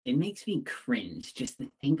It makes me cringe just to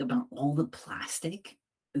think about all the plastic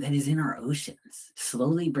that is in our oceans,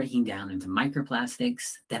 slowly breaking down into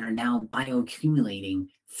microplastics that are now bioaccumulating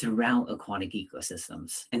throughout aquatic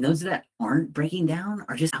ecosystems. And those that aren't breaking down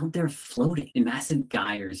are just out there floating in massive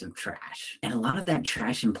gyres of trash. And a lot of that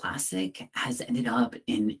trash and plastic has ended up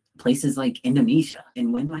in places like Indonesia.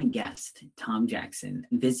 And when my guest, Tom Jackson,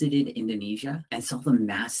 visited Indonesia and saw the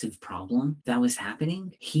massive problem that was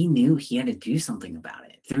happening, he knew he had to do something about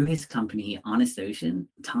it. Through his company, Honest Ocean,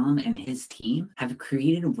 Tom and his team have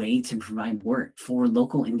created a way to provide work for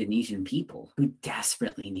local Indonesian people who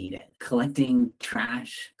desperately need it, collecting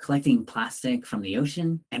trash, collecting plastic from the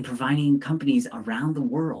ocean, and providing companies around the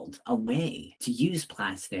world a way to use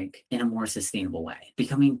plastic in a more sustainable way,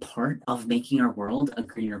 becoming part of making our world a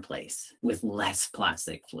greener place with less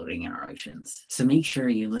plastic floating in our oceans. So make sure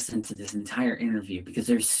you listen to this entire interview because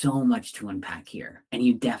there's so much to unpack here, and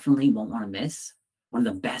you definitely won't want to miss one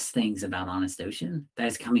of the best things about Honest Ocean that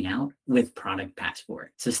is coming out with Product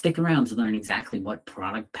Passport. So stick around to learn exactly what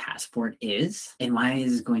Product Passport is and why it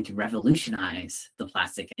is going to revolutionize the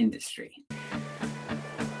plastic industry.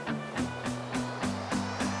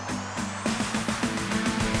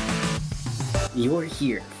 You're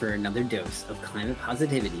here for another dose of climate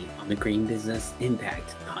positivity on the Green Business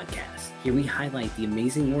Impact Podcast. Here we highlight the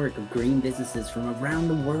amazing work of green businesses from around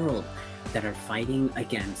the world that are fighting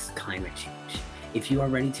against climate change. If you are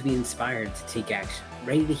ready to be inspired to take action,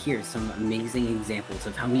 ready to hear some amazing examples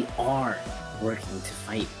of how we are working to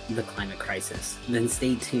fight the climate crisis, then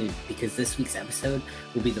stay tuned because this week's episode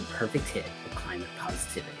will be the perfect hit of climate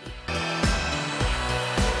positivity.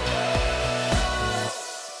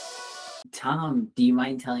 Tom, do you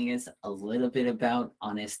mind telling us a little bit about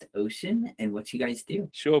Honest Ocean and what you guys do?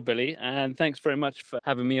 Sure, Billy, and thanks very much for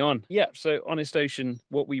having me on. Yeah, so Honest Ocean,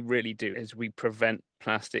 what we really do is we prevent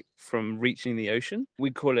plastic from reaching the ocean. We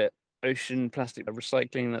call it ocean plastic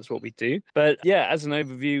recycling, that's what we do. But yeah, as an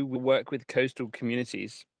overview, we work with coastal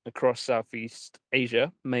communities across Southeast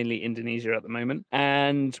Asia, mainly Indonesia at the moment,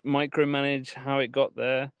 and micromanage how it got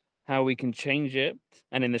there, how we can change it,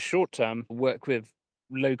 and in the short term, work with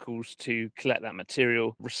locals to collect that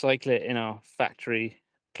material, recycle it in our factory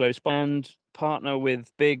close by, and partner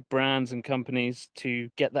with big brands and companies to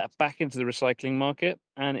get that back into the recycling market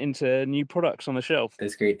and into new products on the shelf.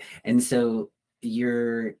 That's great. And so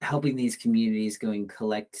you're helping these communities go and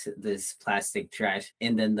collect this plastic trash,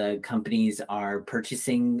 and then the companies are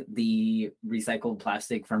purchasing the recycled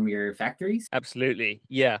plastic from your factories? Absolutely.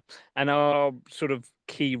 Yeah. And our sort of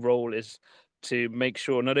key role is to make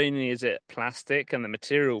sure not only is it plastic and the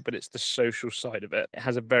material, but it's the social side of it. It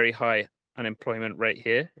has a very high unemployment rate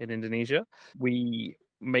here in Indonesia. We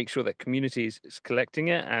make sure that communities is collecting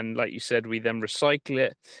it, and like you said, we then recycle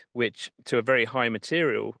it, which to a very high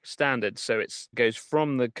material standard. So it goes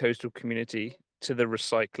from the coastal community to the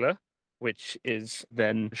recycler, which is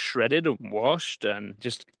then shredded and washed and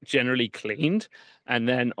just generally cleaned, and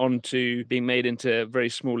then onto being made into very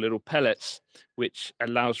small little pellets, which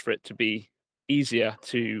allows for it to be easier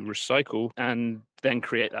to recycle and then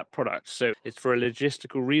create that product. So it's for a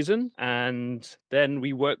logistical reason. And then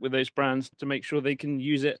we work with those brands to make sure they can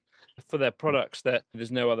use it for their products that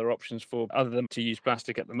there's no other options for other than to use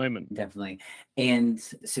plastic at the moment. Definitely. And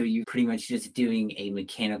so you're pretty much just doing a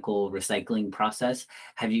mechanical recycling process.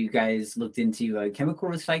 Have you guys looked into a chemical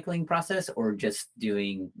recycling process or just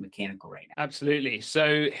doing mechanical right now? Absolutely.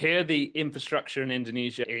 So here the infrastructure in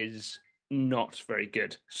Indonesia is not very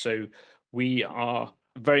good. So we are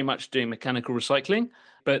very much doing mechanical recycling,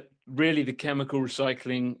 but really the chemical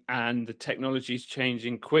recycling and the technology is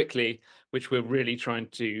changing quickly, which we're really trying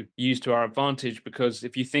to use to our advantage. Because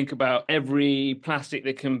if you think about every plastic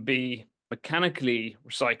that can be mechanically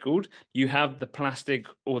recycled, you have the plastic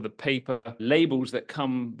or the paper labels that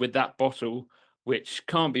come with that bottle, which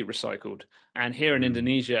can't be recycled. And here in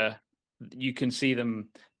Indonesia, you can see them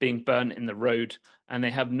being burnt in the road and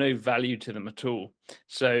they have no value to them at all.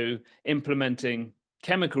 So implementing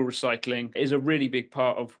chemical recycling is a really big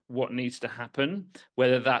part of what needs to happen,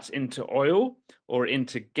 whether that's into oil or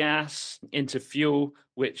into gas, into fuel,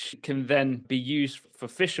 which can then be used for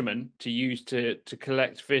fishermen to use to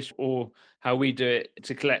collect fish, or how we do it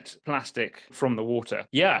to collect plastic from the water.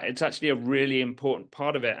 Yeah, it's actually a really important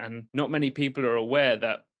part of it. And not many people are aware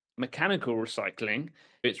that mechanical recycling,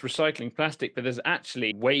 it's recycling plastic, but there's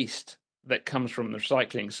actually waste that comes from the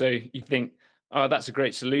recycling. So you think, oh, that's a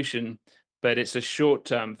great solution, but it's a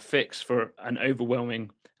short-term fix for an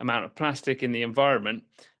overwhelming amount of plastic in the environment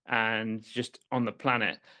and just on the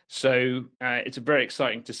planet. So it's very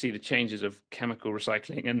exciting to see the changes of chemical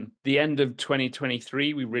recycling. And the end of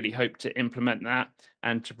 2023, we really hope to implement that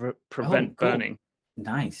and to prevent burning.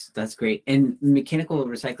 Nice. That's great. And mechanical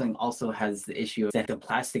recycling also has the issue that the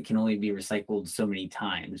plastic can only be recycled so many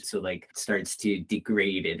times. So like it starts to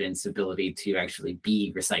degrade it in its ability to actually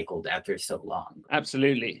be recycled after so long.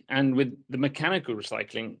 Absolutely. And with the mechanical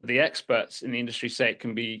recycling, the experts in the industry say it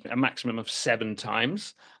can be a maximum of 7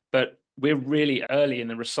 times. But we're really early in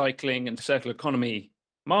the recycling and circular economy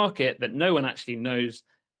market that no one actually knows.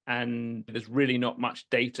 And there's really not much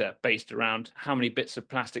data based around how many bits of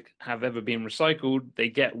plastic have ever been recycled. They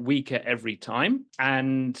get weaker every time.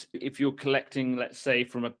 And if you're collecting, let's say,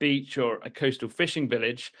 from a beach or a coastal fishing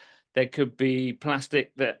village, there could be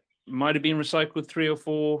plastic that might have been recycled 3 or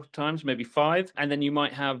 4 times, maybe 5, and then you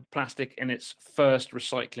might have plastic in its first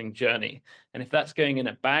recycling journey. And if that's going in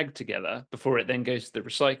a bag together before it then goes to the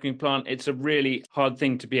recycling plant, it's a really hard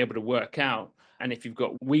thing to be able to work out. And if you've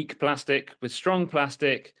got weak plastic with strong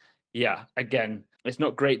plastic, yeah, again, it's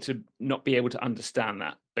not great to not be able to understand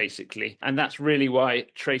that, basically. And that's really why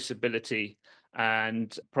traceability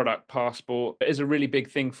and product passport is a really big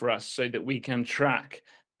thing for us, so that we can track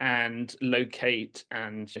and locate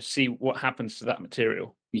and just see what happens to that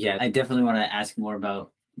material. Yeah, I definitely want to ask more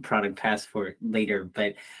about product passport later,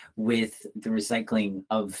 but with the recycling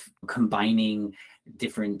of combining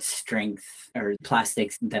different strength or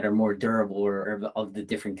plastics that are more durable or of the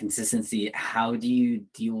different consistency, how do you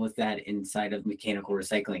deal with that inside of mechanical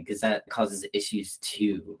recycling? Because that causes issues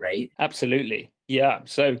too, right? Absolutely. Yeah.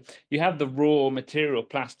 So you have the raw material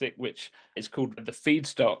plastic, which is called the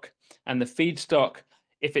feedstock. And the feedstock,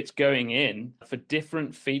 if it's going in for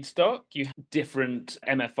different feedstock, you have different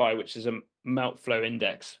MFI, which is a melt flow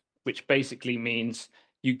index, which basically means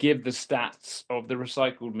you give the stats of the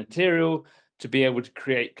recycled material to be able to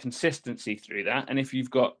create consistency through that. And if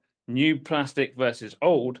you've got new plastic versus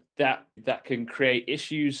old, that can create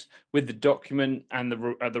issues with the document and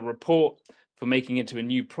the report for making it into a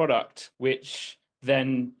new product, which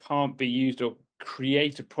then can't be used or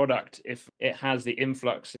create a product if it has the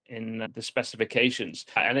influx in the specifications.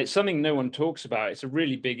 And it's something no one talks about. It's a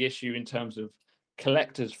really big issue in terms of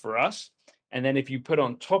collectors for us. And then if you put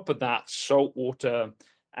on top of that salt water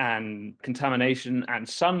and contamination and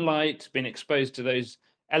sunlight, being exposed to those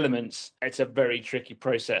elements, it's a very tricky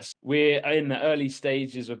process. We're in the early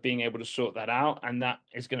stages of being able to sort that out, and that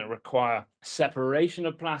is going to require separation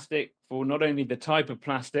of plastic for not only the type of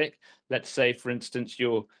plastic, let's say, for instance,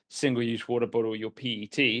 your single-use water bottle, your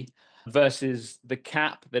PET, versus the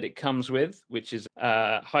cap that it comes with, which is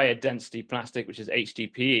higher density plastic, which is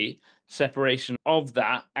HDPE, separation of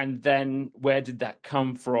that. And then where did that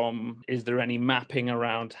come from? Is there any mapping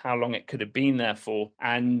around how long it could have been there for?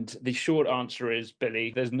 And the short answer is,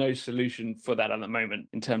 Billy, there's no solution for that at the moment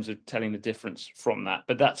in terms of telling the difference from that.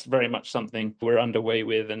 But that's very much something we're underway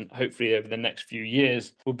with. And hopefully over the next few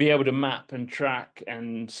years, we'll be able to map and track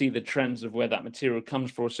and see the trends of where that material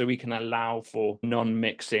comes from, so we can allow for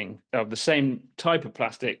non-mixing of the same type of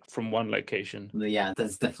plastic from one location. Yeah,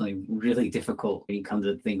 that's definitely really difficult when you come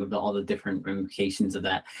to think of all the different ramifications of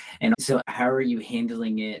that. And so how are you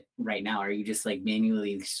handling it right now? Are you just like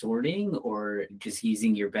manually sorting or just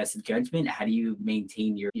using your best judgment? How do you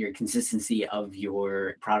maintain your consistency of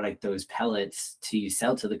your product, those pellets, to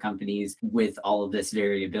sell to the companies with all of this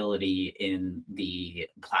variability in the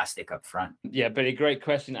plastic up front? Yeah, Billy, great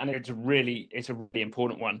question. And it's a really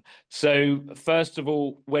important one. So first of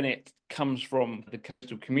all, when it comes from the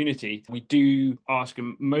coastal community, we do ask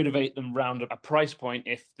and motivate them around a price point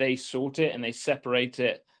if they sort it and they separate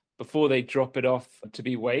it before they drop it off to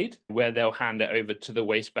be weighed, where they'll hand it over to the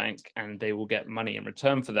waste bank and they will get money in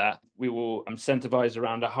return for that. We will incentivize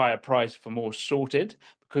around a higher price for more sorted,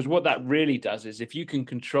 because what that really does is if you can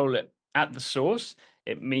control it at the source,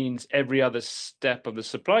 it means every other step of the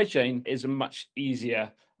supply chain is a much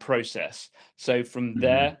easier process. So from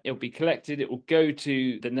there, it'll be collected, it will go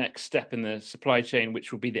to the next step in the supply chain,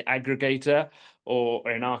 which will be the aggregator, or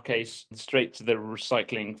in our case, straight to the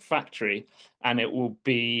recycling factory, and it will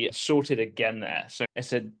be sorted again there. So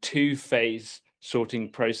it's a 2-phase sorting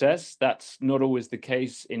process. That's not always the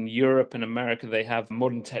case in Europe and America. They have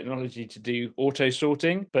modern technology to do auto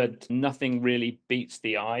sorting, but nothing really beats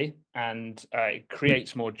the eye, and it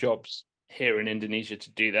creates more jobs here in Indonesia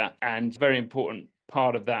to do that. And very important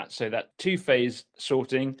part of that, so that 2-phase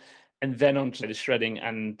sorting, and then onto the shredding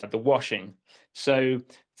and the washing. So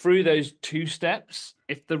through those 2 steps,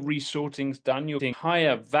 if the resorting's done, you're getting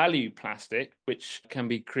higher value plastic, which can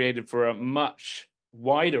be created for a much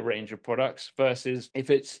wider range of products, versus if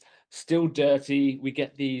it's still dirty, we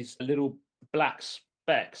get these little black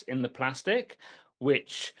specks in the plastic,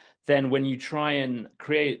 which then when you try and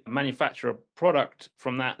manufacture a product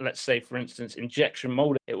from that, let's say, for instance, injection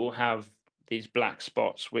molding, it will have these black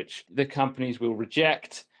spots, which the companies will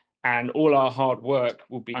reject, and all our hard work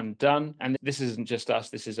will be undone. And this isn't just us,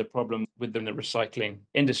 this is a problem within the recycling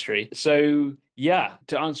industry. So yeah,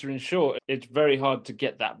 to answer in short, it's very hard to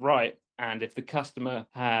get that right. And if the customer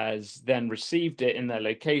has then received it in their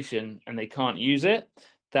location and they can't use it,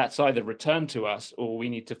 that's either returned to us or we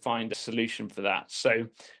need to find a solution for that. So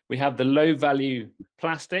we have the low value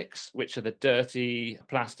plastics, which are the dirty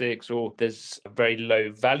plastics, or there's a very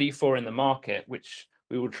low value for in the market, which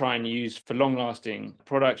we will try and use for long-lasting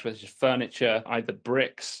products, whether it's furniture, either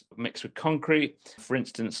bricks mixed with concrete, for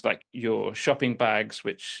instance, like your shopping bags,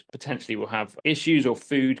 which potentially will have issues or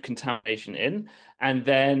food contamination in. And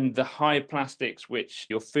then the high plastics, which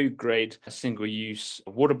your food grade, single-use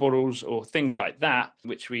water bottles or things like that,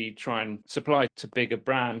 which we try and supply to bigger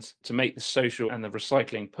brands to make the social and the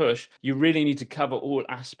recycling push. You really need to cover all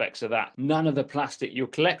aspects of that. None of the plastic you're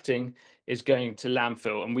collecting is going to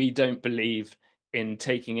landfill, and we don't believe in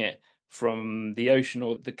taking it from the ocean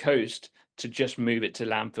or the coast to just move it to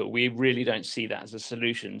landfill. We really don't see that as a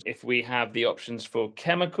solution. If we have the options for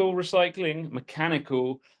chemical recycling,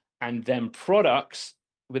 mechanical, and then products,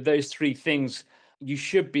 with those three things, you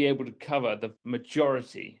should be able to cover the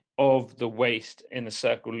majority of the waste in the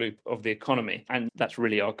circle loop of the economy. And that's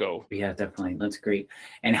really our goal. Yeah, definitely. That's great.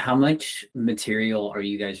 And how much material are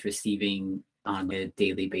you guys receiving on a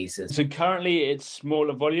daily basis? So currently it's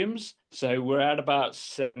smaller volumes. So we're at about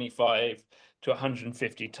 75 to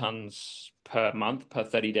 150 tons per month, per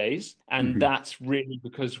 30 days. And that's really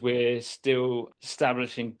because we're still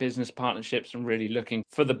establishing business partnerships and really looking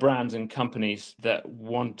for the brands and companies that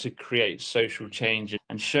want to create social change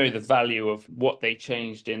and show the value of what they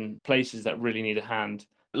changed in places that really need a hand.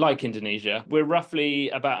 Like Indonesia, we're roughly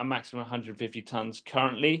about a maximum 150 tons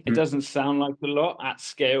currently. It doesn't sound like a lot at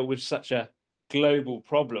scale with such a global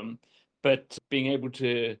problem, but being able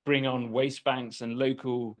to bring on waste banks and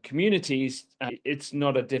local communities, it's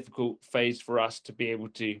not a difficult phase for us to be able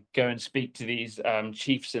to go and speak to these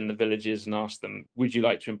chiefs in the villages and ask them, would you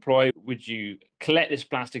like to employ, would you collect this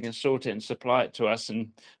plastic and sort it and supply it to us?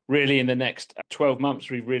 And really in the next 12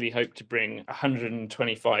 months, we really hope to bring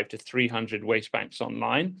 125 to 300 waste banks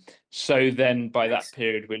online. So then by that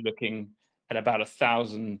period, we're looking at about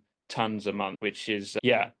 1,000 tons a month, which is,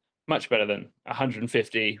 much better than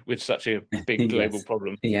 150 with such a big global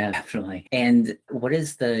problem. Yeah, definitely. And what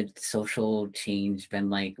has the social change been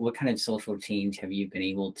like? What kind of social change have you been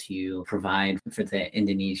able to provide for the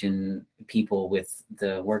Indonesian people with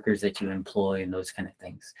the workers that you employ and those kind of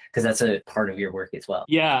things? Because that's a part of your work as well.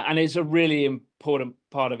 Yeah, and it's a really important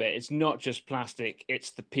part of it. It's not just plastic,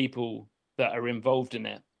 it's the people that are involved in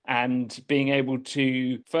it. And being able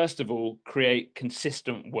to, first of all, create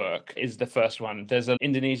consistent work is the first one.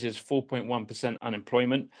 Indonesia's 4.1%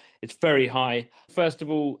 unemployment. It's very high. First of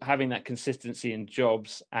all, having that consistency in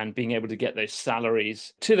jobs and being able to get those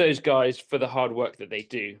salaries to those guys for the hard work that they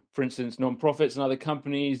do. For instance, nonprofits and other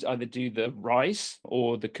companies either do the rice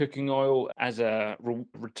or the cooking oil as a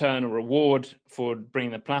return or reward for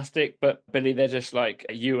bringing the plastic. But Billy, they're just like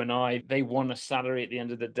you and I. They want a salary at the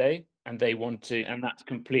end of the day. And they want to, and that's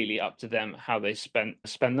completely up to them how they spend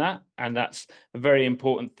that. And that's a very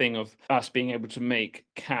important thing of us being able to make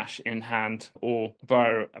cash in hand or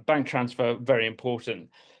via a bank transfer, very important.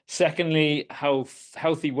 Secondly,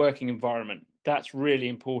 healthy working environment. That's really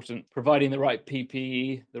important. Providing the right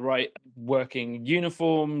PPE, the right working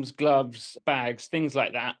uniforms, gloves, bags, things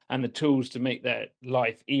like that, and the tools to make their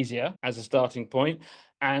life easier as a starting point.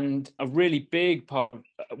 And a really big part of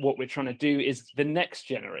what we're trying to do is the next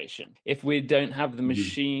generation. If we don't have the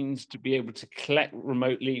machines to be able to collect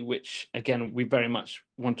remotely, which again, we very much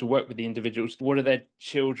want to work with the individuals, what are their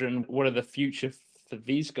children? What are the future for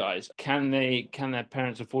these guys? Can their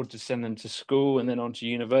parents afford to send them to school and then on to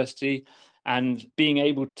university? And being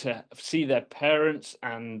able to see their parents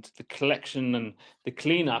and the collection and the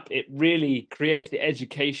cleanup, it really creates the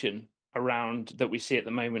education around that we see at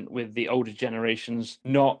the moment with the older generations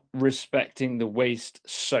not respecting the waste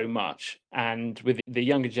so much, and with the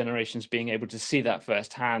younger generations being able to see that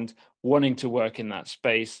firsthand, wanting to work in that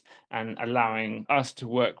space and allowing us to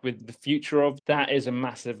work with the future of that is a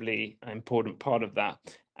massively important part of that.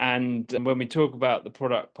 And when we talk about the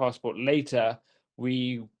product passport later,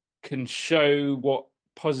 we can show what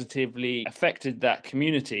positively affected that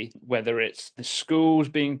community, whether it's the schools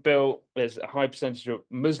being built. There's a high percentage of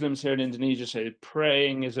Muslims here in Indonesia, so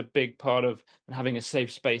praying is a big part of and having a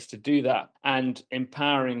safe space to do that, and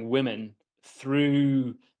empowering women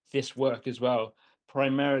through this work as well.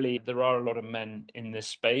 Primarily, there are a lot of men in this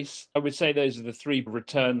space. I would say those are the three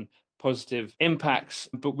return positive impacts,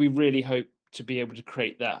 but we really hope to be able to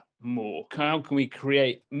create that more? How can we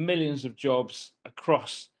create millions of jobs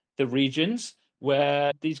across the regions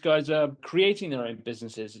where these guys are creating their own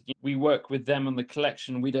businesses? We work with them on the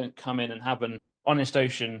collection. We don't come in and have an Honest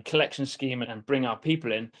Ocean collection scheme and bring our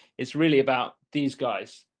people in. It's really about these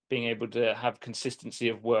guys being able to have consistency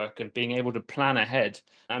of work and being able to plan ahead.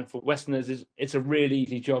 And for Westerners, it's a really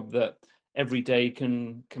easy job that every day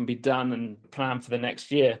can be done and plan for the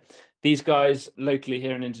next year. These guys locally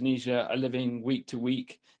here in Indonesia are living week to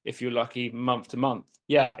week, if you're lucky, month to month.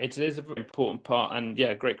 Yeah, it is a very important part. And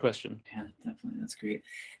yeah, great question. Yeah, definitely. That's great.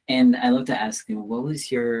 And I love to ask you, what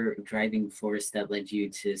was your driving force that led you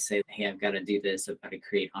to say, hey, I've got to do this. I've got to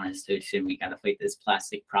create Honest Ocean. We got to fight this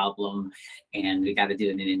plastic problem and we got to do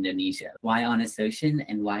it in Indonesia. Why Honest Ocean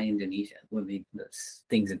and why Indonesia? What made those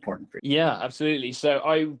things important for you? Yeah, absolutely. So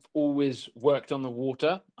I've always worked on the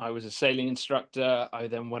water. I was a sailing instructor. I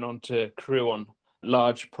then went on to crew on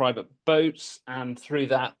large private boats. And through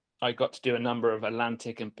that, I got to do a number of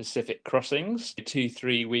Atlantic and Pacific crossings,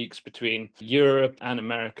 2-3 weeks between Europe and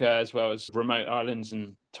America, as well as remote islands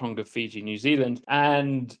in Tonga, Fiji, New Zealand.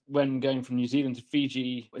 And when going from New Zealand to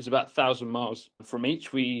Fiji, it's about 1,000 miles from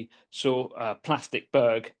each. We saw a plastic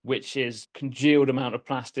berg, which is congealed amount of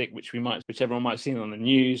plastic, which everyone might have seen on the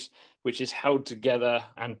news, which is held together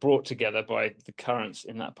and brought together by the currents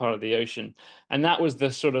in that part of the ocean. And that was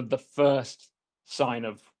the sort of the first sign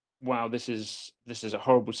of, wow, this is a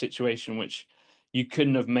horrible situation which you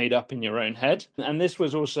couldn't have made up in your own head. And this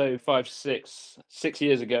was also 6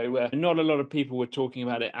 years ago, where not a lot of people were talking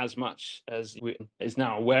about it as much as is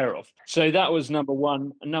now aware of. So that was number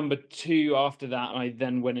one. Number two, after that, I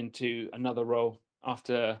then went into another role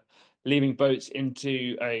after leaving boats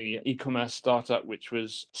into a e-commerce startup, which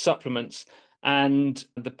was supplements. And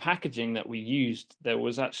the packaging that we used, there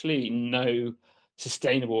was actually no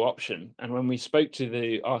sustainable option. And when we spoke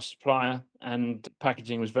to our supplier, and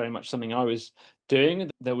packaging was very much something I was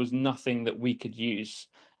doing, there was nothing that we could use.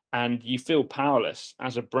 And you feel powerless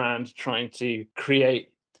as a brand trying to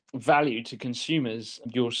create value to consumers.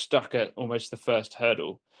 You're stuck at almost the first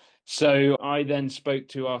hurdle. So I then spoke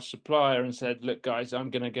to our supplier and said, look, guys,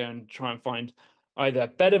 I'm going to go and try and find either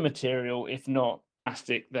better material, if not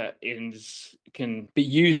plastic that can be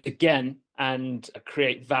used again and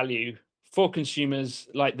create value for consumers,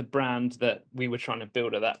 like the brand that we were trying to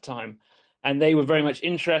build at that time. And they were very much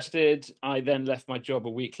interested. I then left my job a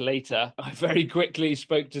week later. I very quickly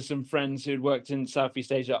spoke to some friends who'd worked in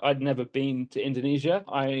Southeast Asia. I'd never been to Indonesia.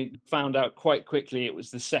 I found out quite quickly it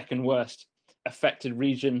was the second worst affected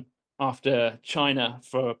region after China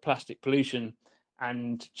for plastic pollution.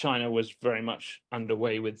 And China was very much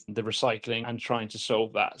underway with the recycling and trying to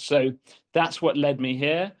solve that. So that's what led me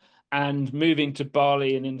here. And moving to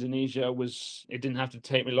Bali in Indonesia it didn't have to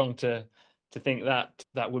take me long to think that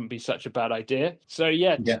wouldn't be such a bad idea. So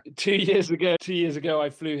yeah. 2 years ago, I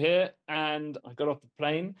flew here and I got off the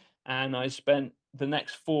plane and I spent the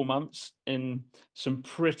next 4 months in some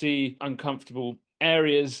pretty uncomfortable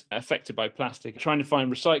areas affected by plastic, trying to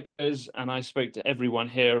find recyclers. And I spoke to everyone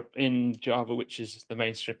here in Java, which is the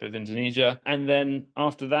main strip of Indonesia. And then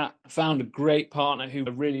after that, found a great partner who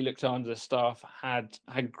really looked after the staff, had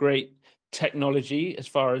great technology as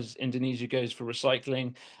far as Indonesia goes for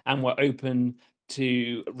recycling, and were open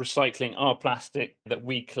to recycling our plastic that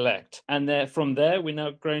we collect. And from there, we're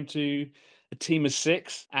now grown to a team of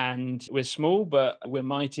 6, and we're small, but we're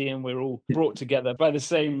mighty, and we're all brought together by the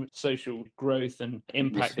same social growth and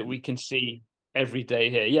impact that we can see every day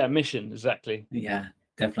here. Yeah, mission, exactly. Yeah,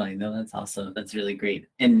 definitely. No, that's awesome. That's really great.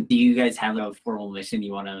 And do you guys have a formal mission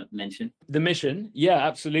you want to mention? The mission? Yeah,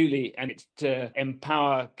 absolutely. And it's to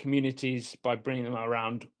empower communities by bringing them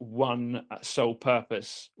around one sole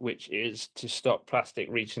purpose, which is to stop plastic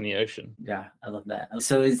reaching the ocean. Yeah, I love that.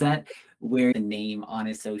 So is that where the name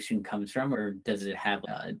Honest Ocean comes from, or does it have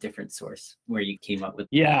a different source where you came up with?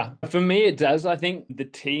 Yeah, for me, it does. I think the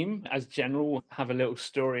team as general have a little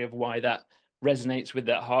story of why that resonates with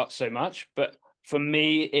their heart so much. But for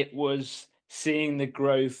me, it was seeing the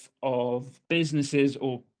growth of businesses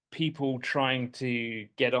or people trying to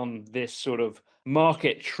get on this sort of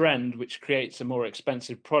market trend, which creates a more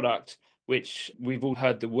expensive product, which we've all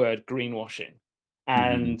heard the word greenwashing.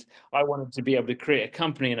 And I wanted to be able to create a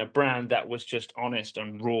company and a brand that was just honest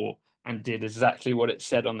and raw and did exactly what it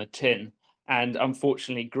said on the tin. And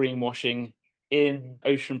unfortunately, greenwashing in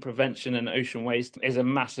ocean prevention and ocean waste is a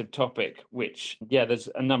massive topic, which, yeah, there's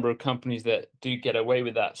a number of companies that do get away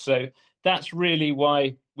with that. So that's really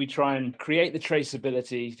why we try and create the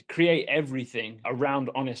traceability, create everything around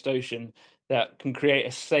Honest Ocean that can create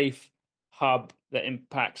a safe hub that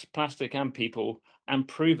impacts plastic and people and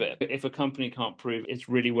prove it. If a company can't prove, it's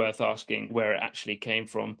really worth asking where it actually came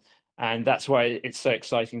from. And that's why it's so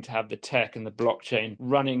exciting to have the tech and the blockchain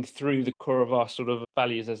running through the core of our sort of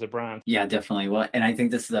values as a brand. Yeah, definitely. Well, and I think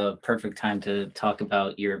this is a perfect time to talk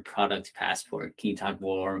about your product passport. Can you talk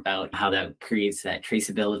more about how that creates that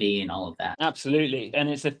traceability and all of that? Absolutely. And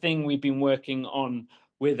it's a thing we've been working on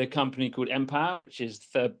with a company called Empower, which is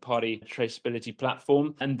third-party traceability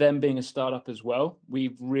platform. And them being a startup as well,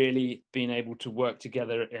 we've really been able to work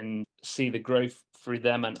together and see the growth through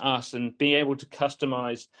them and us, and being able to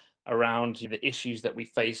customize around the issues that we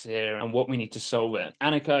face here and what we need to solve it.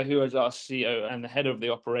 Annika, who is our CEO and the head of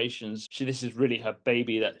the operations, this is really her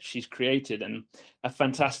baby that she's created, and a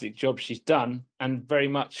fantastic job she's done. And very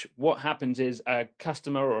much what happens is a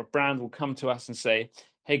customer or a brand will come to us and say,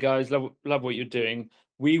 hey guys, love what you're doing.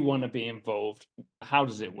 We want to be involved. How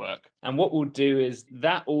does it work? And what we'll do is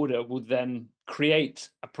that order will then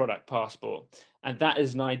create a product passport. And that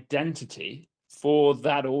is an identity for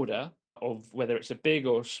that order of whether it's a big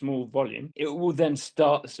or small volume. It will then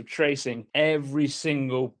start the subtracing every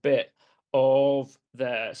single bit of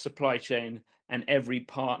the supply chain and every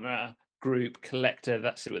partner, group, collector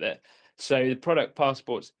that's with it. So the product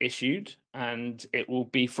passport's issued and it will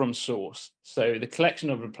be from source. So the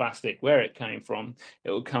collection of the plastic, where it came from,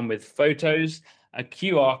 it will come with photos, a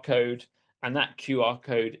QR code, and that QR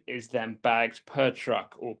code is then bagged per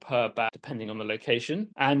truck or per bag, depending on the location.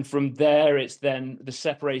 And from there, it's then the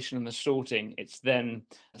separation and the sorting. It's then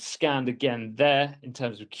scanned again there in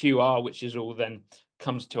terms of QR, which is all then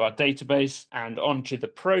comes to our database and onto the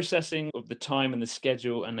processing of the time and the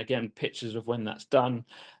schedule. And again, pictures of when that's done.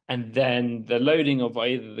 And then the loading of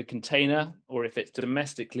either the container or if it's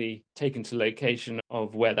domestically taken to location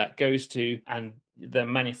of where that goes to, and the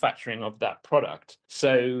manufacturing of that product.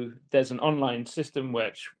 So there's an online system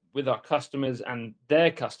which with our customers and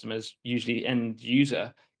their customers, usually end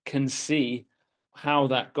user, can see how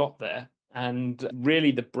that got there, and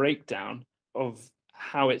really the breakdown of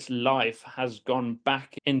how its life has gone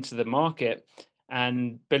back into the market.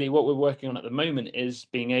 And Billy, what we're working on at the moment is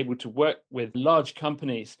being able to work with large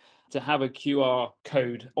companies to have a QR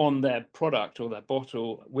code on their product or their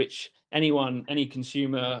bottle, which anyone, any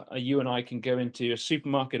consumer, you and I can go into a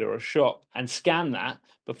supermarket or a shop and scan that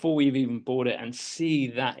before we've even bought it and see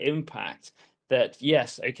that impact. That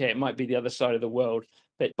yes, okay, it might be the other side of the world,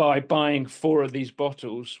 but by buying 4 of these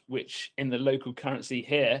bottles, which in the local currency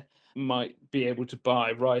here might be able to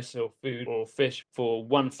buy rice or food or fish for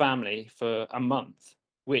one family for a month,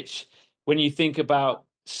 which when you think about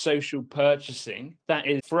social purchasing, that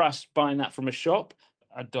is for us buying that from a shop,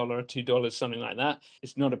 $1 or $2, something like that.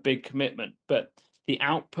 It's not a big commitment, but the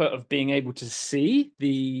output of being able to see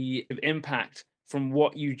the impact from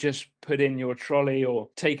what you just put in your trolley or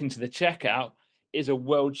taken to the checkout is a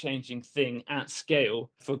world-changing thing at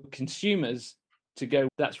scale for consumers to go,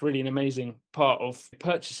 that's really an amazing part of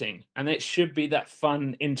purchasing. And it should be that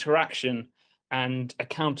fun interaction and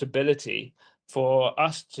accountability for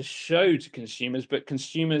us to show to consumers, but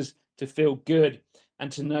consumers to feel good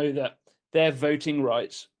and to know that their voting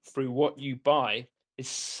rights through what you buy is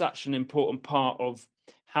such an important part of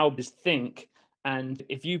how biz think. And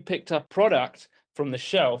if you picked up product from the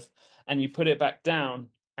shelf and you put it back down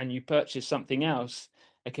and you purchase something else,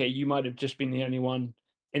 okay, you might have just been the only one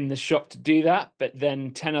in the shop to do that, but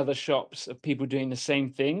then 10 other shops of people doing the same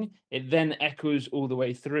thing, it then echoes all the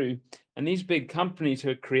way through. And these big companies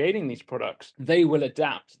who are creating these products, they will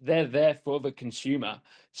adapt. They're there for the consumer.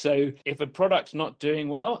 So if a product's not doing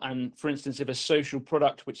well, and for instance, if a social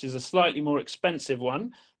product, which is a slightly more expensive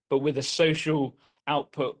one, but with a social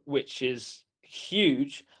output, which is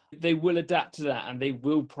huge, they will adapt to that and they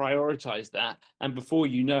will prioritize that. And before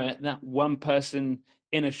you know it, that one person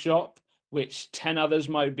in a shop, which 10 others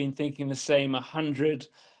might have been thinking the same, 100,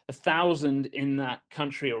 1,000 in that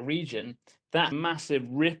country or region, that massive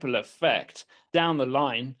ripple effect down the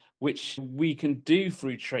line, which we can do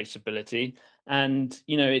through traceability. And,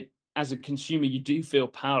 as a consumer, you do feel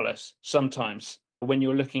powerless sometimes when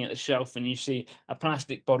you're looking at the shelf and you see a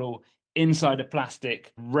plastic bottle inside a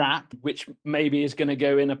plastic wrap, which maybe is going to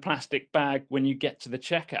go in a plastic bag when you get to the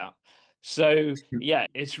checkout. So, yeah,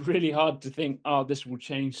 it's really hard to think, oh, this will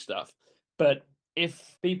change stuff. But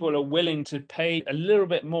if people are willing to pay a little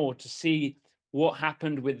bit more to see what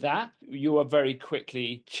happened with that, you are very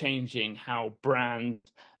quickly changing how brands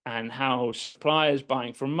and how suppliers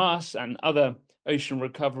buying from us and other ocean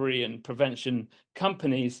recovery and prevention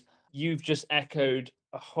companies, you've just echoed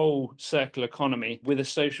a whole circular economy with a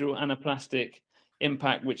social and a plastic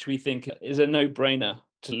impact, which we think is a no-brainer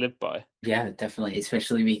to live by. Yeah, definitely.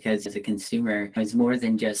 Especially because as a consumer, it's more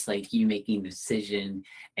than just like you making the decision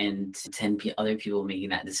and 10 other people making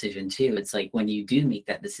that decision too. It's like when you do make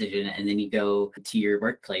that decision and then you go to your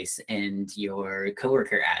workplace and your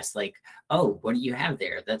coworker asks, like, oh, what do you have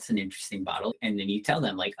there? That's an interesting bottle. And then you tell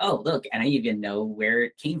them, like, oh, look, and I even know where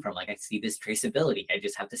it came from. Like, I see this traceability. I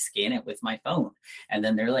just have to scan it with my phone. And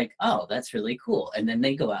then they're like, oh, that's really cool. And then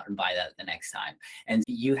they go out and buy that the next time. And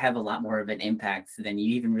you have a lot more of an impact than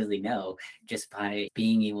you even really know just by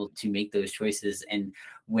being able to make those choices. And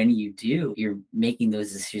when you do, you're making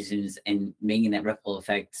those decisions and making that ripple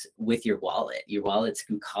effect with your wallet. Your wallet's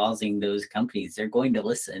causing those companies, they're going to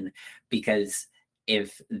listen because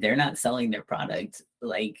if they're not selling their product,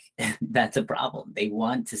 like that's a problem. They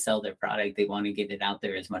want to sell their product, they want to get it out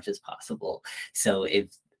there as much as possible. So if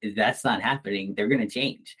that's not happening, they're going to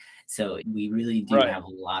change. So we really do Right. have a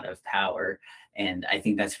lot of power, and I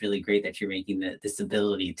think that's really great that you're making this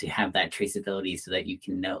ability to have that traceability so that you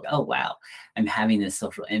can know, oh, wow, I'm having this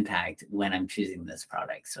social impact when I'm choosing this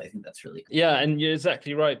product. So I think that's really cool. Yeah, and you're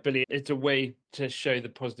exactly right, Billy. It's a way to show the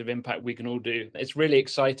positive impact we can all do. It's really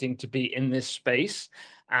exciting to be in this space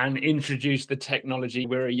and introduce the technology.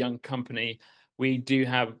 We're a young company. We do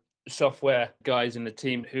have software guys in the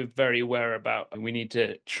team who are very aware about, and we need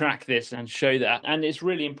to track this and show that. And it's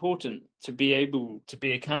really important to be able to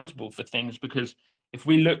be accountable for things, because if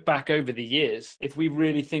we look back over the years, if we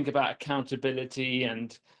really think about accountability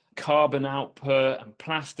and carbon output and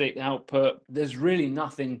plastic output, there's really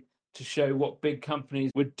nothing to show what big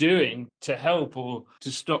companies were doing to help or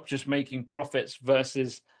to stop just making profits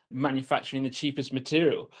versus manufacturing the cheapest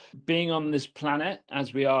material. Being on this planet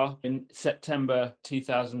as we are in September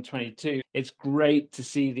 2022, it's great to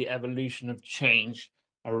see the evolution of change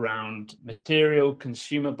around material,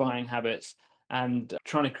 consumer buying habits, and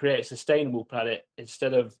trying to create a sustainable planet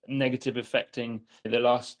instead of negative affecting the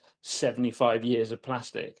last 75 years of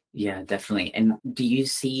plastic. Yeah, definitely. And do you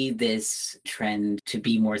see this trend to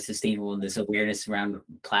be more sustainable and this awareness around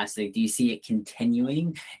plastic? Do you see it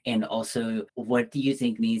continuing? And also, what do you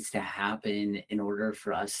think needs to happen in order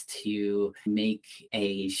for us to make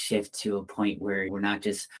a shift to a point where we're not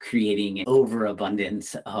just creating an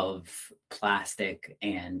overabundance of plastic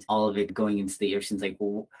and all of it going into the oceans? Like,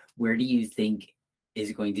 where do you think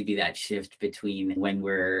is going to be that shift between when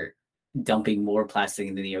we're dumping more plastic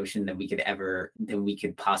into the ocean than we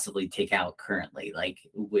could possibly take out currently, like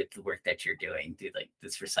with the work that you're doing, do like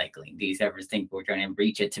this recycling? Do you ever think we're trying to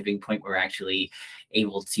reach a tipping point where we're actually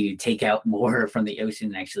able to take out more from the ocean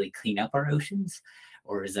and actually clean up our oceans?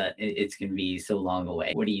 Or is that it's going to be so long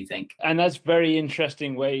away? What do you think? And that's a very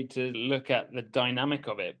interesting way to look at the dynamic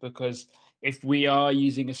of it, because if we are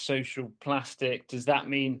using a social plastic, does that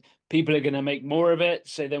mean people are going to make more of it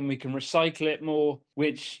so then we can recycle it more?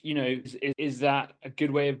 Which, is that a good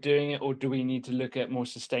way of doing it? Or do we need to look at more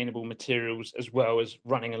sustainable materials as well as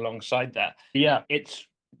running alongside that? Yeah, it's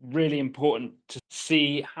really important to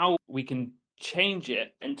see how we can change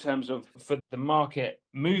it in terms of for the market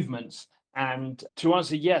movements. And to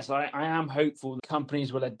answer, yes, I am hopeful that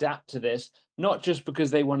companies will adapt to this, not just because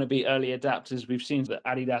they want to be early adapters. We've seen that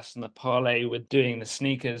Adidas and the Parlay with doing the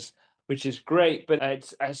sneakers, which is great, but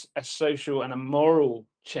it's a social and a moral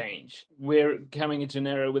change. We're coming into an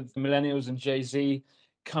era with millennials and Jay-Z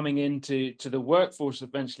coming into the workforce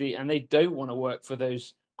eventually, and they don't want to work for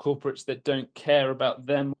those corporates that don't care about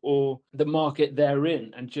them or the market they're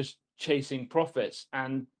in and just chasing profits.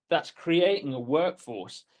 And that's creating a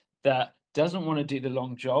workforce that doesn't want to do the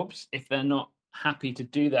long jobs if they're not happy to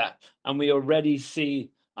do that. And we already see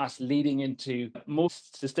us leading into more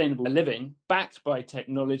sustainable living backed by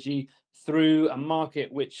technology through a market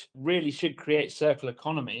which really should create circular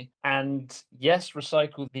economy and, yes,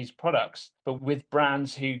 recycle these products, but with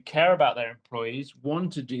brands who care about their employees,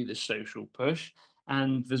 want to do the social push.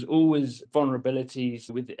 And there's always vulnerabilities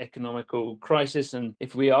with the economical crisis. And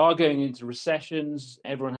if we are going into recessions,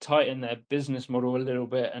 everyone tighten their business model a little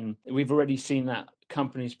bit. And we've already seen that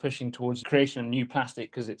companies pushing towards creation of new plastic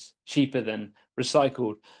because it's cheaper than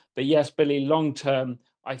recycled. But yes, Billy, long term,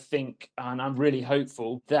 I think, and I'm really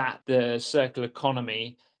hopeful that the circular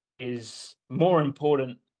economy is more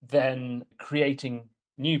important than creating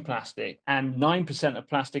new plastic. And 9% of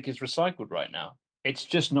plastic is recycled right now. It's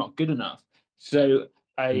just not good enough. So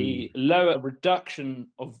a Mm. lower reduction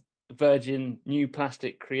of virgin new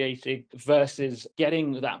plastic created versus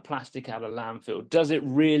getting that plastic out of landfill. Does it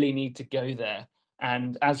really need to go there?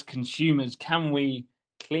 And as consumers, can we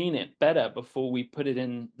clean it better before we put it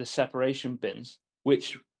in the separation bins,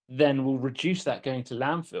 which then will reduce that going to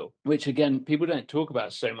landfill, which again, people don't talk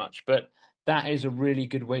about so much, but that is a really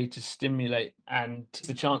good way to stimulate and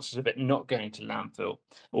the chances of it not going to landfill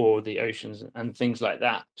or the oceans and things like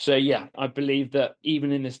that. So yeah, I believe that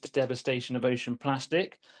even in this devastation of ocean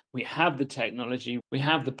plastic, we have the technology, we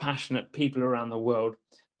have the passionate people around the world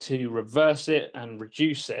to reverse it and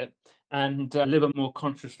reduce it and live a more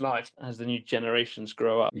conscious life as the new generations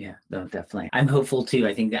grow up. Yeah, no, definitely. I'm hopeful too.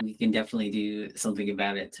 I think that we can definitely do something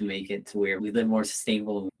about it to make it to where we live more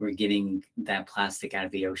sustainable. We're getting that plastic out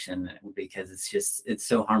of the ocean because it's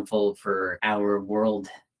so harmful for our world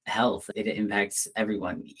health. It impacts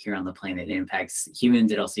everyone here on the planet. It impacts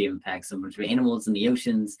humans. It also impacts so much of animals in the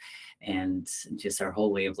oceans and just our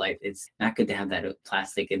whole way of life. It's not good to have that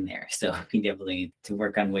plastic in there. So we definitely need to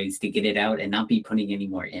work on ways to get it out and not be putting any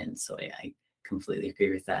more in. So I completely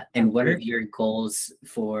agree with that. And what are your goals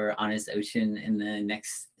for Honest Ocean in the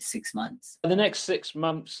next 6 months? The next 6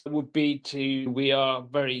 months would be we are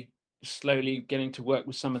very slowly getting to work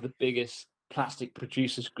with some of the biggest plastic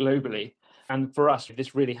producers globally. And for us,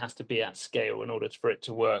 this really has to be at scale in order for it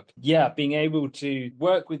to work. Yeah, being able to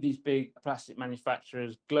work with these big plastic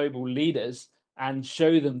manufacturers, global leaders, and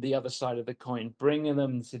show them the other side of the coin, bringing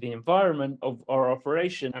them to the environment of our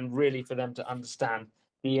operation and really for them to understand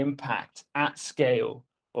the impact at scale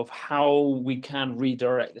of how we can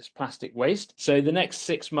redirect this plastic waste. So the next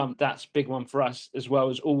 6 months, that's a big one for us, as well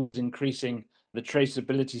as always increasing the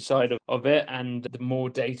traceability side of it. And the more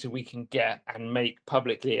data we can get and make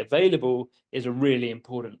publicly available is a really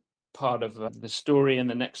important part of the story in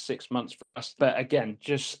the next 6 months for us. But again,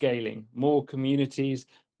 just scaling more communities,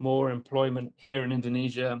 more employment here in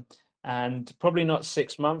Indonesia. And probably not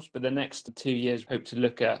 6 months, but the next 2 years, hope to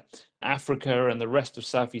look at Africa and the rest of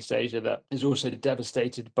Southeast Asia that is also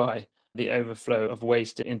devastated by the overflow of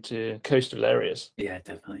waste into coastal areas. Yeah,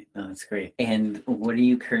 definitely. No, that's great. And what are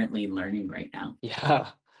you currently learning right now? Yeah,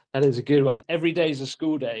 that is a good one. Every day is a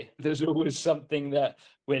school day. There's always something that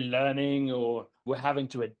we're learning or we're having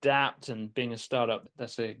to adapt, and being a startup,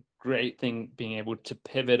 that's a great thing, being able to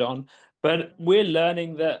pivot on. But we're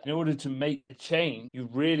learning that in order to make a change, you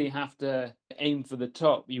really have to aim for the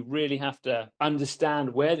top. You really have to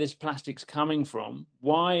understand where this plastic's coming from.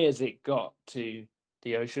 Why has it got to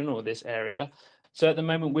the ocean or this area? So at the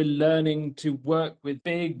moment, we're learning to work with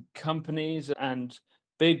big companies and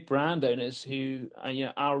big brand owners who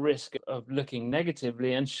are risk of looking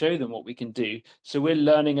negatively and show them what we can do. So we're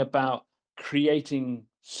learning about creating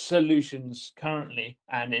solutions currently,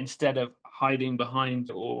 and instead of hiding behind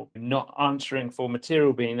or not answering for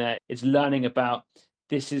material being there, it's learning about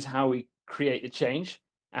this is how we create the change.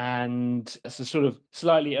 And it's a sort of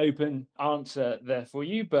slightly open answer there for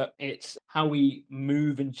you, but it's how we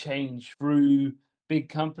move and change through big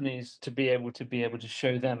companies to be able to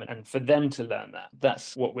show them and for them to learn that.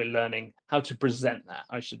 That's what we're learning, how to present that,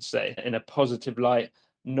 I should say, in a positive light,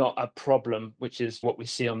 not a problem, which is what we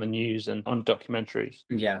see on the news and on documentaries.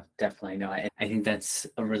 Yeah, definitely. No, I think that's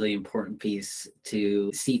a really important piece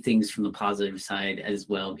to see things from the positive side as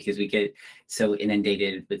well, because we get so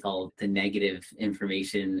inundated with all the negative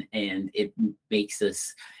information and it makes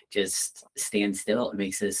us just stand still. It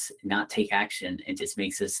makes us not take action. It just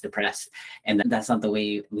makes us depressed. And that's not the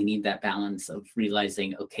way. We need that balance of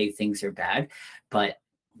realizing, okay, things are bad, but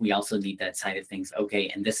we also need that side of things. Okay,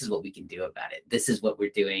 and this is what we can do about it. This is what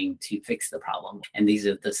we're doing to fix the problem. And these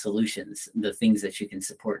are the solutions, the things that you can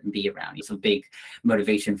support and be around. It's a big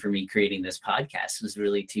motivation for me creating this podcast was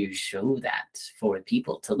really to show that for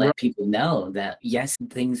people, to let people know that yes,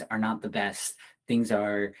 things are not the best. Things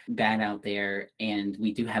are bad out there and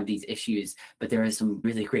we do have these issues, but there are some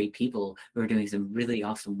really great people who are doing some really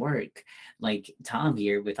awesome work, like Tom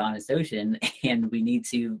here with Honest Ocean, and we need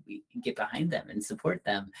to get behind them and support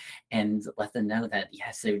them and let them know that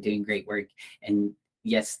yes, they're doing great work. And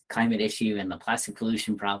yes, climate issue and the plastic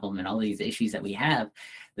pollution problem and all these issues that we have,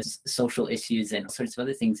 the social issues and all sorts of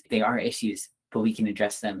other things, they are issues, but we can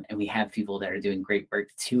address them, and we have people that are doing great work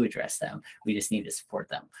to address them. We just need to support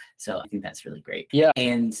them. So I think that's really great. Yeah.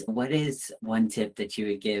 And what is one tip that you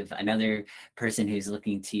would give another person who's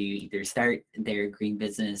looking to either start their green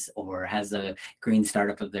business or has a green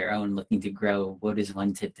startup of their own looking to grow? What is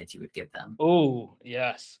one tip that you would give them? Oh,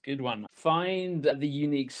 yes, good one. Find the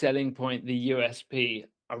unique selling point, the USP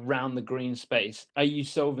around the green space. Are you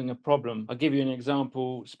solving a problem? I'll give you an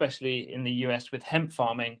example, especially in the US with hemp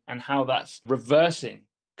farming and how that's reversing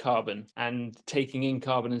carbon and taking in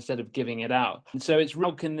carbon instead of giving it out. And so it's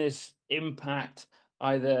how can this impact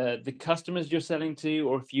either the customers you're selling to,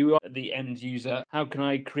 or if you are the end user, how can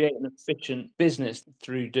I create an efficient business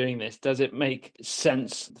through doing this? Does it make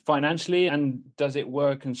sense financially? And does it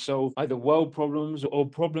work and solve either world problems or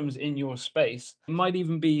problems in your space? It might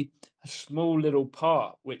even be a small little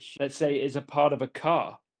part, which let's say is a part of a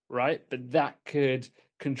car, right? But that could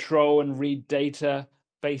control and read data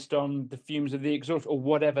based on the fumes of the exhaust or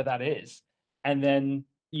whatever that is. And then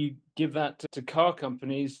you give that to car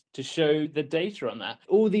companies to show the data on that.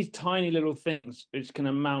 All these tiny little things which can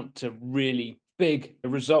amount to really big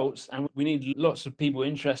results. And we need lots of people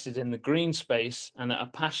interested in the green space and that are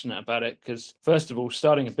passionate about it, because first of all,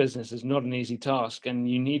 starting a business is not an easy task, and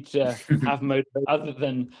you need to have motivation other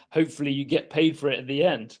than hopefully you get paid for it at the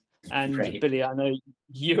end. And right. Billy, I know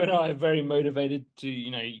you and I are very motivated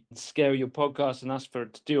to, scale your podcast and us to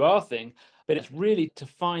do our thing. But it's really to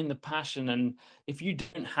find the passion. And if you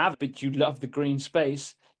don't have it, but you love the green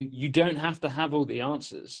space, you don't have to have all the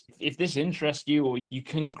answers. If this interests you, or you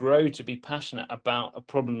can grow to be passionate about a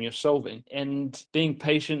problem you're solving, and being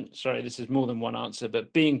patient, sorry, this is more than one answer,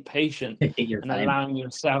 but being patient and allowing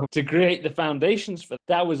yourself to create the foundations for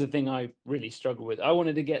that was the thing I really struggled with. I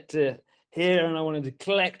wanted to get to here and I wanted to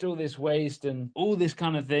collect all this waste and all this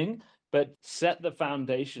kind of thing, but set the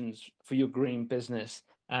foundations for your green business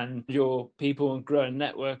and your people, and grow a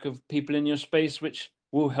network of people in your space which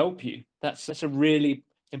will help you. That's a really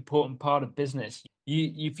important part of business.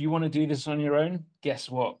 If you want to do this on your own, guess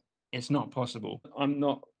what? It's not possible. I'm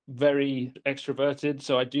not very extroverted,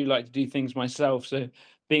 so I do like to do things myself. So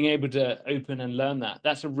being able to open and learn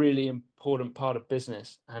that's a really important part of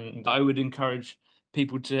business. And I would encourage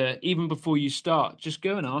people to, even before you start, just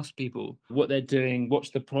go and ask people what they're doing,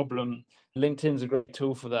 what's the problem. LinkedIn's a great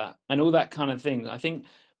tool for that, and all that kind of thing. I think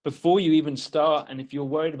before you even start, and if you're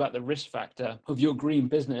worried about the risk factor of your green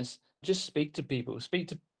business, just speak to people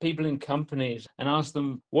in companies and ask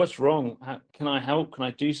them, what's wrong? How can I help? Can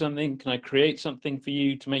I do something? Can I create something for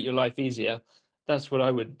you to make your life easier? That's what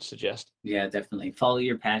I would suggest. Yeah, definitely. Follow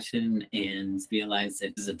your passion and realize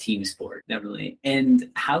it is a team sport. Definitely. And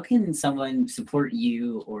how can someone support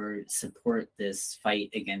you or support this fight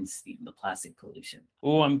against the plastic pollution?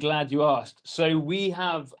 Oh, I'm glad you asked. So we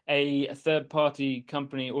have a third-party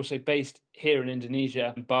company also based here in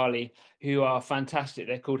Indonesia, in Bali, who are fantastic.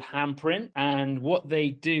 They're called Handprint. And what they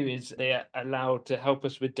do is they are allowed to help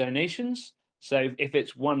us with donations. So if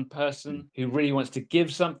it's one person who really wants to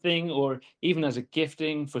give something, or even as a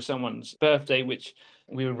gifting for someone's birthday, which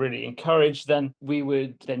we would really encourage, then we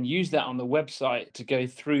would then use that on the website to go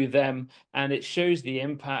through them, and it shows the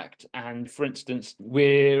impact. And for instance,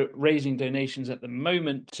 we're raising donations at the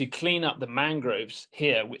moment to clean up the mangroves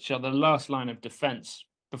here, which are the last line of defense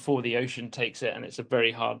before the ocean takes it, and it's a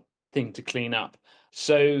very hard thing to clean up.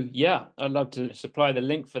 So yeah, I'd love to supply the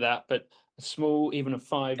link for that, but a small, even a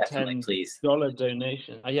 $5-10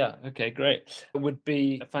 donation. Yeah, okay, great. It would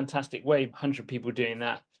be a fantastic way. 100 people doing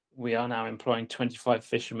that. We are now employing 25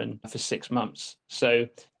 fishermen for 6 months. So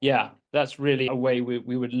yeah, that's really a way we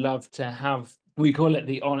would love to have. We call it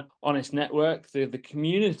the Honest Network, the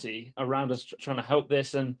community around us trying to help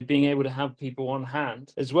this, and being able to have people on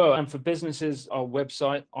hand as well. And for businesses, our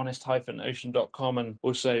website, honest-ocean.com, and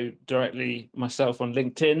also directly myself on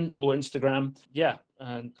LinkedIn or Instagram. Yeah,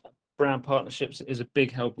 and brand partnerships is a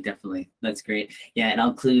big help. Definitely. That's great. Yeah, and I'll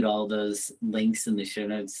include all those links in the show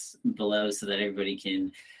notes below so that everybody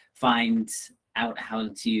can find out how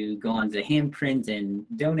to go on to Handprint and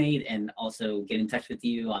donate, and also get in touch with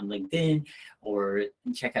you on LinkedIn or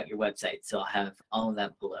check out your website. So I'll have all of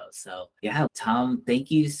that below. So yeah, Tom, thank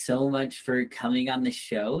you so much for coming on the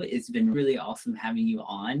show. It's been really awesome having you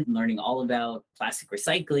on, learning all about plastic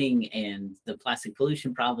recycling and the plastic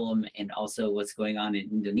pollution problem, and also what's going on in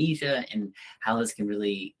Indonesia and how this can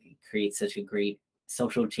really create such a great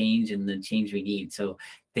social change and the change we need. So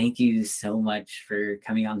thank you so much for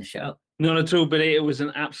coming on the show. Not at all, Billy. It was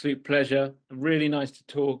an absolute pleasure. Really nice to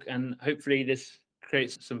talk, and hopefully this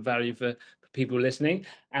creates some value for people listening.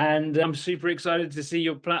 And I'm super excited to see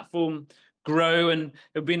your platform grow, and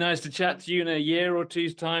it'd be nice to chat to you in a year or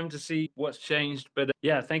two's time to see what's changed. But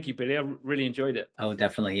yeah, thank you, Billy. I really enjoyed it. Oh,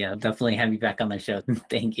 definitely. Yeah, definitely have you back on the show.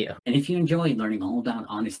 Thank you. And if you enjoyed learning all about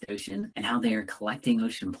Honest Ocean and how they are collecting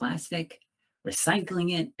ocean plastic,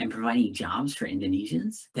 recycling it, and providing jobs for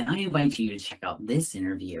Indonesians, then I invite you to check out this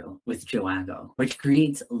interview with Joago, which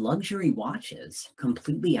creates luxury watches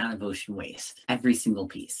completely out of ocean waste, every single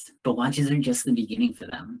piece. But watches are just the beginning for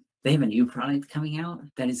them. They have a new product coming out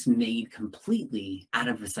that is made completely out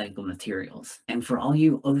of recycled materials. And for all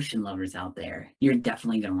you ocean lovers out there, you're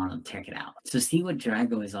definitely going to want to check it out. So see what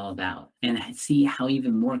Joago is all about, and see how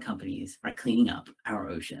even more companies are cleaning up our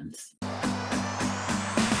oceans.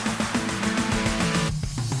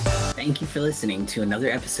 Thank you for listening to another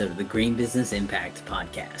episode of the Green Business Impact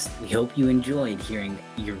Podcast. We hope you enjoyed hearing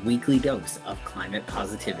your weekly dose of climate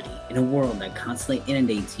positivity. In a world that constantly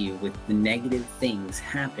inundates you with the negative things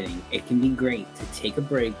happening, it can be great to take a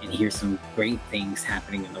break and hear some great things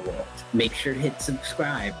happening in the world. Make sure to hit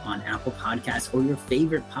subscribe on Apple Podcasts or your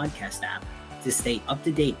favorite podcast app to stay up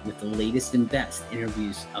to date with the latest and best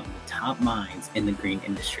interviews of the top minds in the green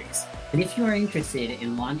industries. And if you are interested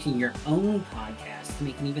in launching your own podcast to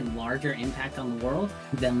make an even larger impact on the world,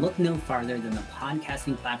 then look no farther than the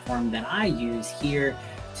podcasting platform that I use here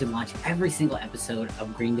to launch every single episode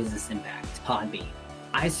of Green Business Impact, Podbean.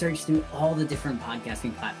 I searched through all the different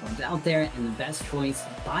podcasting platforms out there, and the best choice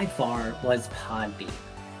by far was Podbean.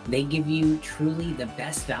 They give you truly the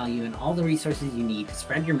best value and all the resources you need to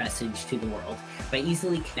spread your message to the world by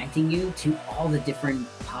easily connecting you to all the different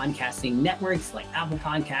podcasting networks like Apple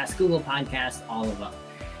Podcasts, Google Podcasts, all of them.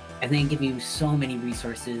 And they give you so many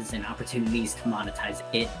resources and opportunities to monetize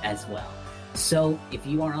it as well. So if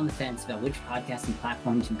you are on the fence about which podcasting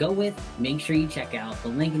platform to go with, make sure you check out the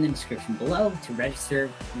link in the description below to register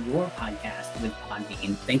your podcast with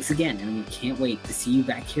Podbean. Thanks again, and we can't wait to see you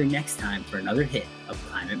back here next time for another hit of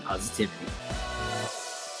Climate Positivity.